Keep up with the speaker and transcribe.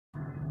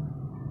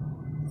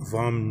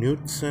vom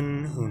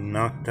Nutzen und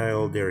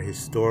Nachteil der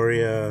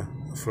Historia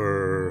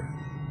für,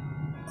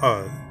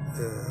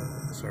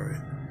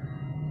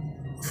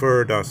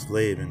 für das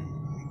Leben.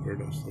 Für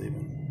das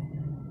Leben.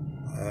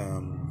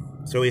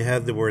 So we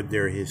have the word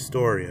there,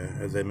 Historia,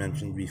 as I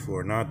mentioned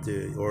before, not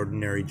the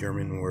ordinary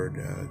German word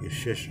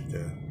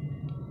Geschichte,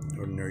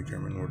 ordinary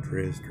German word for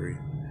history.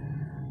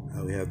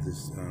 We have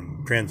this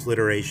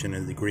transliteration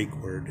of the Greek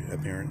word,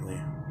 apparently.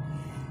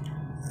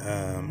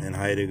 And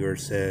Heidegger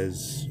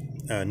says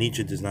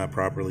Nietzsche does not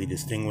properly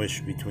distinguish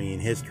between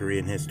history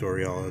and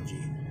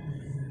historiology.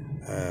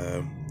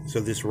 So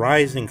this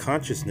rise in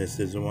consciousness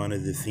is one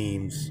of the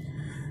themes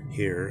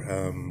here.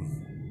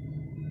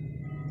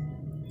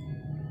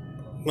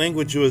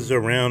 Language was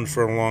around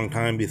for a long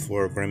time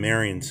before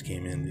grammarians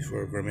came in,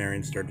 before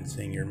grammarians started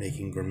saying you're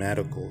making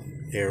grammatical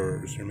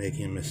errors or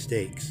making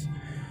mistakes.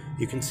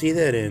 You can see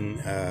that in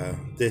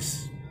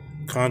this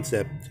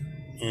concept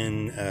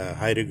in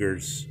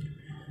Heidegger's.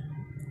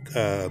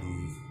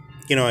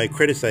 I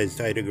criticized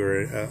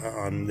Heidegger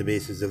on the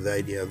basis of the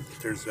idea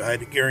that there's a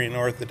Heideggerian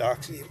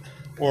orthodoxy,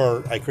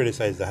 or I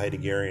criticized the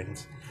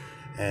Heideggerians,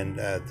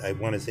 and I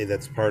want to say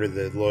that's part of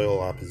the loyal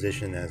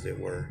opposition, as it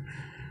were.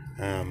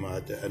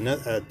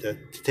 To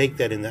take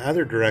that in the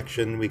other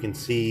direction, we can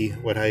see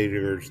what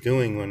Heidegger's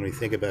doing when we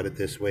think about it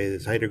this way.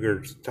 Is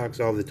Heidegger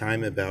talks all the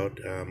time about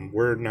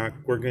we're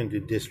going to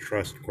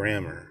distrust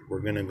grammar.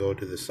 We're going to go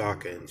to the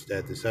Sache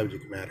instead, the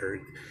subject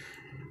matter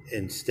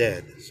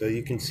instead. So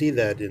you can see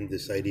that in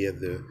this idea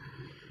of the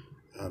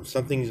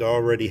something's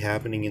already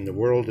happening in the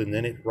world, and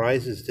then it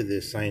rises to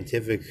this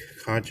scientific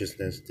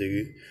consciousness.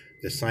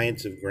 The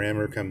science of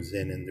grammar comes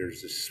in, and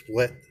there's a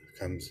split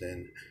comes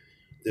in.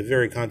 The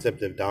very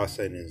concept of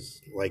Dasein is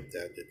like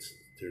that.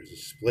 There's a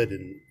split,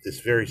 and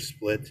this very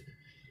split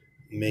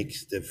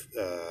makes the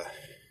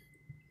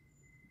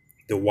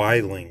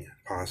whiling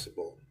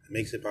possible. It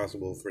makes it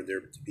possible for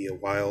there to be a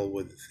while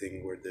with the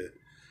thing where the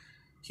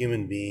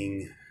human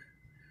being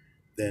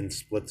then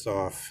splits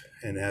off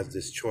and has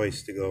this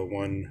choice to go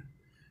one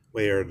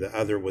way or the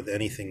other with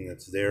anything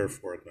that's there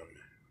for them.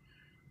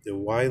 The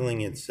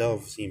whiling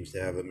itself seems to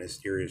have a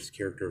mysterious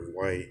character of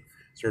why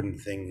certain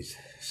things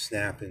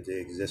snap into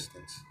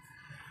existence.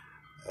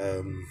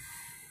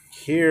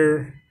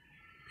 Here,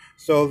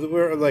 so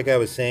we're, like I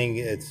was saying,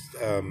 it's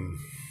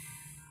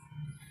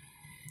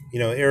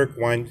Eric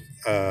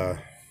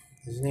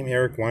his name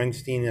Eric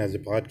Weinstein has a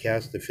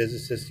podcast. The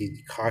physicist,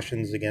 he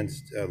cautions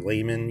against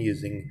laymen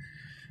using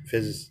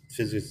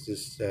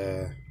physicists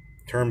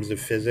terms of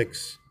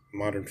physics,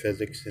 modern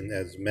physics, and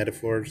as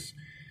metaphors.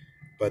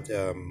 But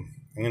I'm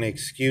going to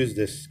excuse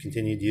this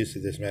continued use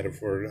of this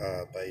metaphor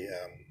by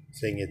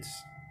saying it's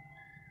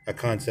a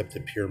concept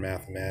of pure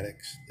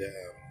mathematics, the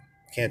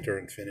Cantor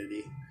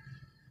infinity.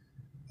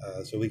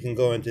 So we can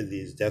go into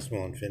these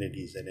decimal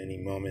infinities at any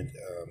moment.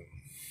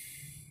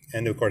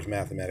 And of course,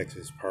 mathematics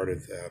is part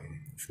of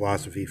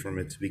philosophy from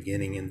its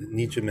beginning. And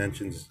Nietzsche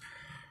mentions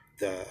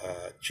the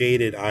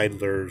jaded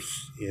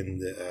idlers in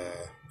the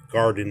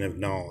garden of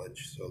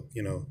knowledge. So,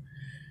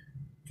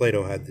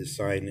 Plato had this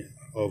sign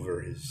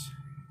over his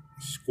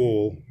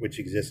school, which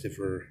existed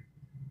for,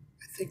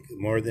 I think,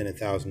 more than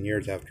 1,000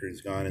 years after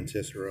he's gone, and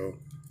Cicero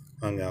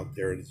hung out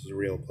there. This is a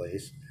real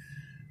place.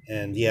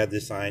 And he had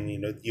this sign,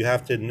 you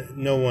have to,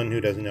 no one who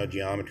doesn't know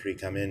geometry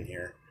come in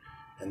here.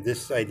 And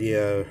this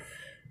idea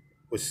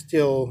was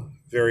still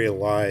very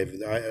alive,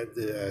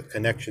 the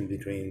connection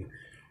between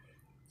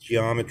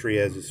geometry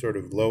as a sort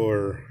of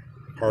lower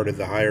part of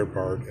the higher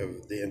part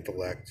of the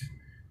intellect,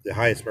 the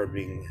highest part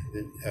being,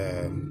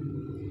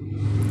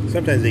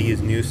 sometimes they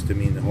use nous to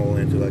mean the whole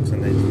intellect,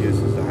 sometimes nous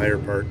is the higher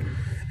part,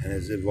 and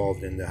has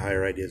evolved into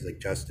higher ideas like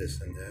justice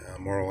and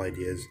moral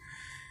ideas.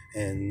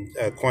 And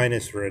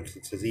Aquinas, for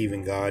instance, says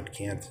even God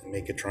can't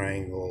make a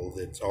triangle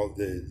that's all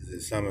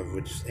the sum of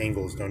which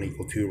angles don't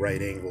equal two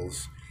right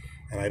angles.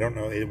 And I don't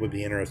know, it would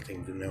be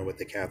interesting to know what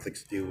the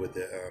Catholics do with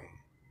the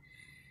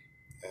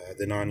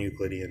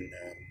non-Euclidean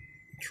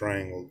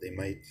triangle. They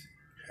might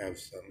have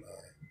some,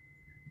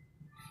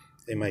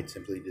 they might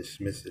simply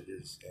dismiss it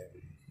as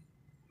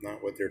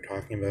not what they're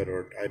talking about,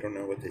 or I don't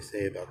know what they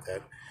say about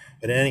that.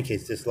 But in any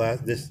case, this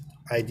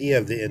idea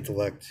of the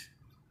intellect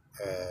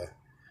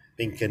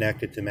being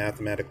connected to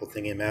mathematical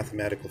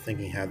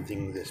thinking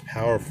having this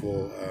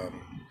powerful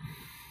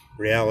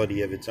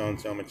reality of its own,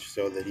 so much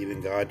so that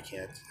even God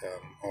can't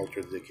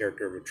alter the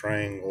character of a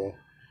triangle,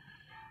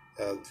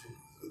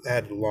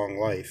 had a long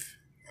life.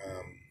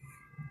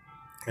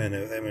 And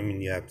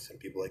you have some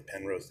people like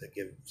Penrose that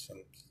give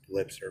some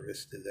lip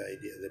service to the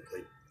idea that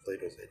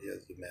Plato's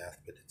ideas of math,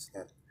 but it's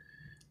not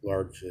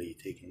largely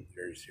taken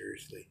very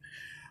seriously.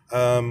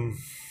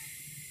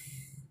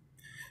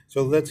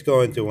 So let's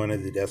go into one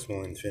of the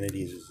decimal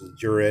infinities, is the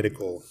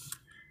juridical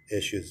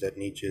issues that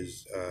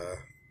Nietzsche's,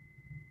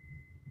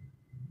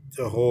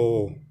 the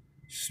whole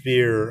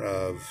sphere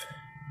of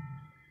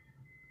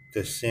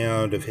the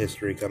sound of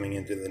history coming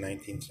into the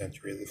 19th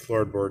century, the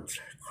floorboards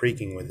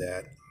creaking with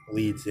that,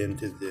 leads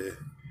into the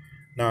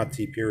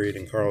Nazi period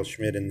and Carl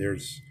Schmitt. And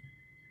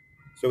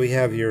so we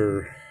have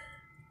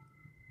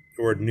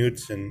word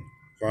Nutzen,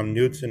 vom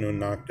Nutzen und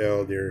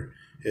Nachteil der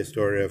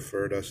Historie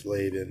für das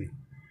Leben.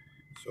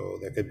 So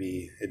that could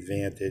be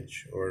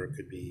advantage or it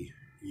could be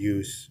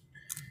use.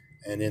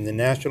 And in the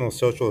National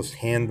Socialist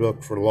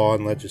Handbook for Law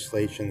and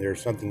Legislation,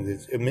 there's something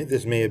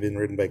this may have been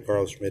written by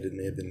Carl Schmitt, it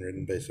may have been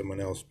written by someone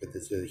else, but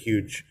it's a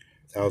huge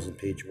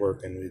 1,000-page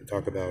work, and we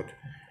talk about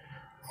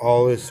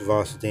alles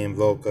was dem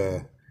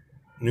Volke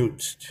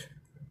nutzt,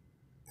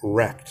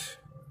 recht.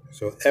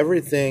 So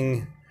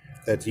everything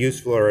that's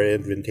useful or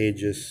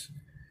advantageous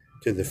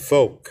to the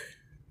folk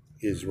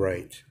is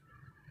right.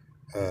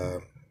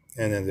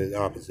 And then the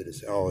opposite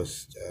is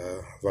alles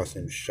was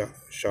dem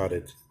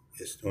schadet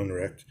ist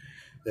unrecht.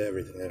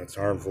 Everything that's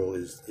harmful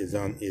is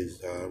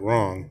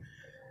wrong.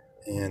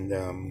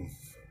 And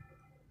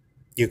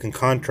you can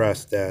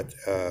contrast that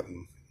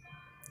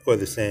with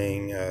the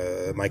saying,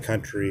 my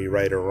country,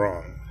 right or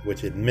wrong,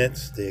 which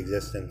admits the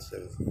existence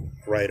of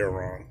right or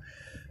wrong.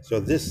 So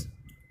this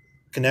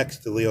connects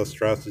to Leo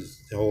Strauss's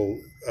whole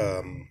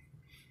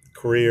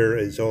career,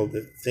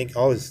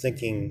 all his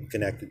thinking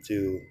connected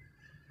to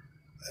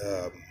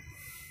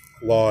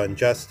law and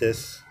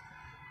justice.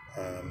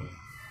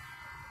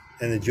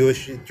 And the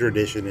Jewish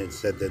tradition is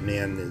said that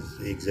man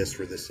exists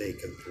for the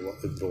sake of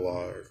the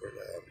law, or for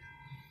the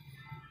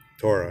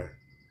Torah.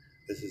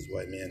 This is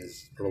why man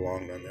is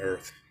prolonged on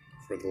earth,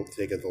 for the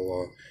sake of the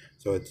law.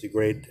 So it's a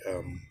great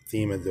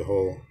theme of the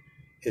whole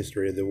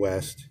history of the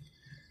West.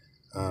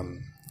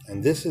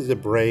 And this is a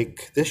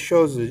break. This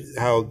shows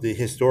how the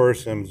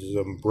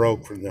historicism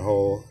broke from the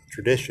whole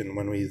tradition.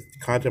 When we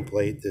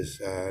contemplate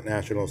this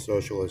National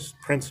Socialist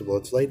principle,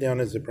 it's laid down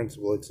as a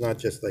principle. It's not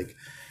just like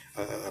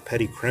a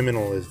petty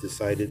criminal has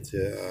decided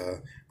to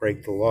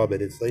break the law,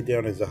 but it's laid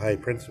down as a high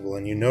principle.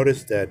 And you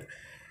notice that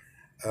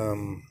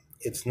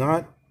it's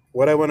not,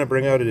 what I want to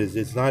bring out is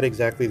it's not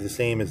exactly the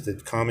same as the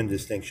common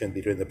distinction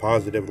between the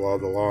positive law,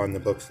 the law in the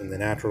books, and the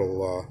natural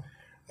law.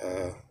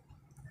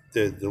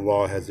 The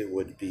law as it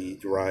would be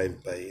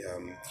derived by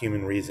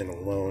human reason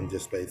alone,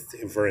 just by,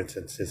 for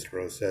instance,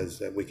 Cicero says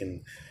that we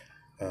can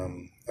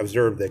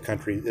observe that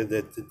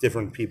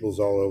different peoples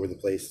all over the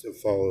place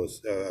follow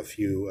a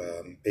few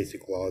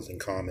basic laws in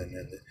common,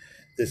 and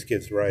this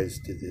gives rise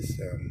to this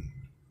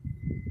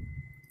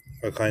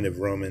a kind of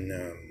Roman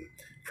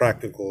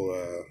practical.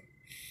 I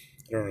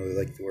don't really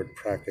like the word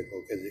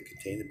practical because it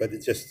contains, but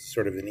it's just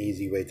sort of an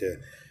easy way to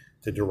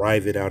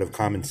derive it out of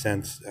common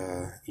sense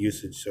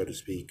usage, so to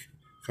speak.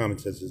 Common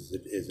sense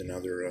is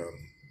another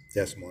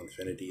decimal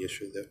infinity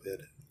issue that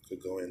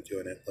could go into,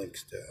 and it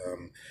links to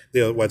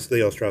what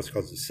Leo Strauss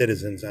calls the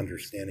citizen's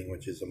understanding,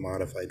 which is a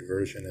modified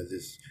version of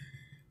this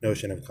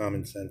notion of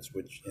common sense,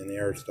 which in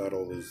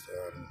Aristotle was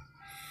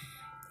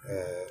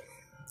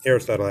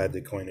Aristotle had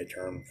to coin a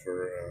term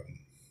for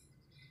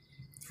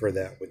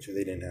that, which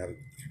they didn't have a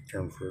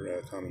term for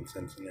common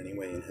sense in any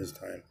way in his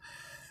time.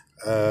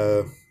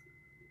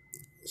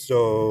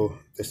 So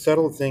the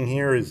subtle thing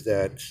here is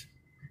that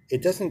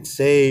it doesn't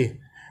say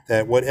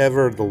that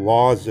whatever the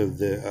laws of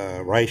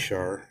the Reich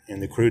are, in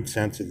the crude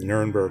sense of the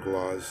Nuremberg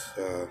laws,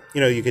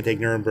 you could take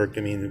Nuremberg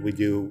to mean that we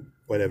do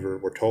whatever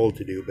we're told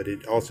to do, but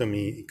it also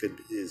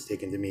is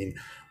taken to mean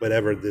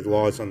whatever the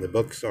laws on the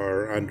books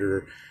are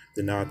under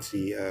the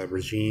Nazi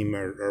regime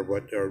or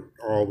what are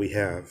all we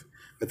have.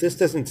 But this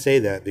doesn't say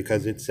that,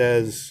 because it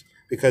says,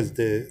 because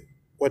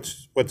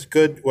what's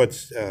good,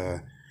 what's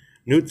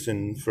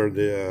Nutzen for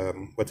the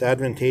what's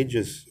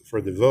advantageous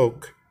for the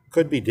Volk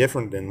could be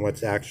different than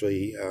what's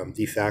actually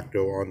de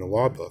facto on the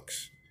law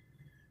books.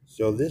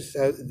 So this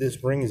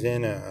brings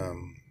in a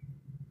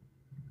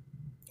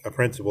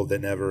principle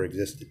that never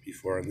existed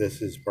before, and this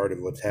is part of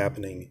what's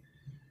happening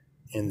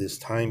in this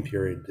time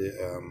period, the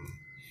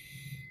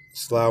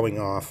sloughing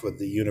off of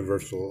the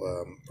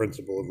universal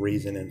principle of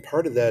reason. And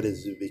part of that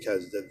is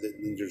because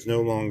there's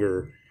no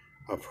longer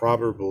a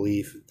proper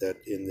belief that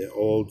in the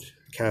old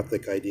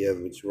Catholic idea,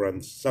 which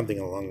runs something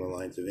along the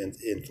lines of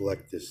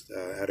intellectus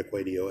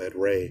adequatio ad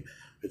re,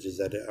 which is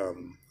that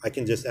I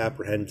can just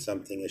apprehend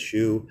something, a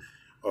shoe,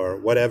 or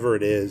whatever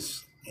it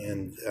is,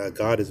 and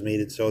God has made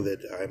it so that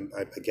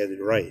I get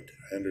it right.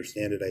 I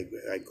understand it.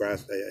 I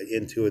grasp. I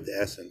intuit the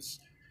essence.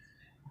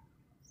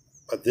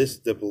 But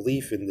the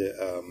belief in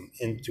the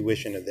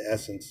intuition of the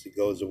essence, it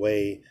goes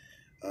away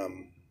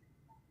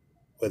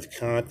with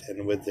Kant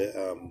and with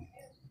the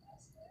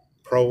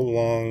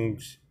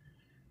prolonged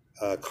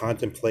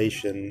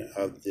contemplation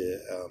of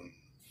the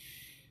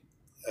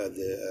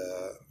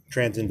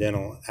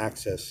transcendental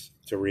access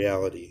to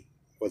reality.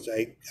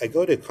 I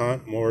go to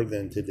Kant more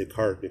than to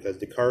Descartes, because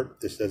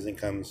Descartes, this doesn't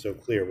come so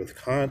clear. With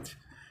Kant,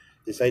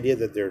 this idea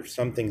that there are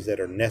some things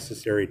that are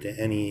necessary to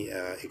any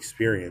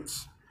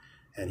experience,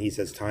 and he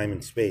says time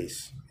and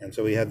space. And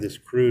so we have this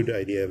crude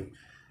idea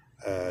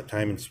of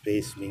time and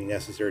space being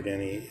necessary to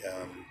any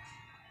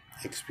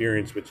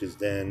experience, which is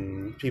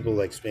then people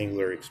like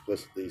Spengler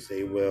explicitly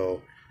say,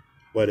 well,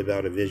 what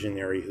about a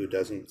visionary who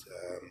doesn't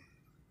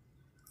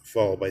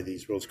fall by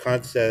these rules?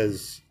 Kant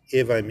says,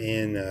 if I'm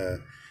in a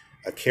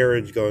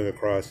carriage going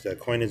across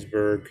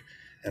Königsberg,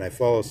 and I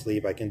fall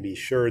asleep, I can be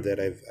sure that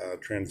I've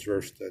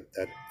transversed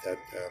that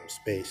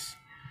space.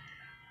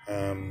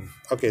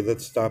 Okay,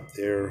 let's stop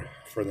there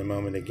for the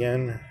moment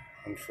again,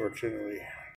 unfortunately.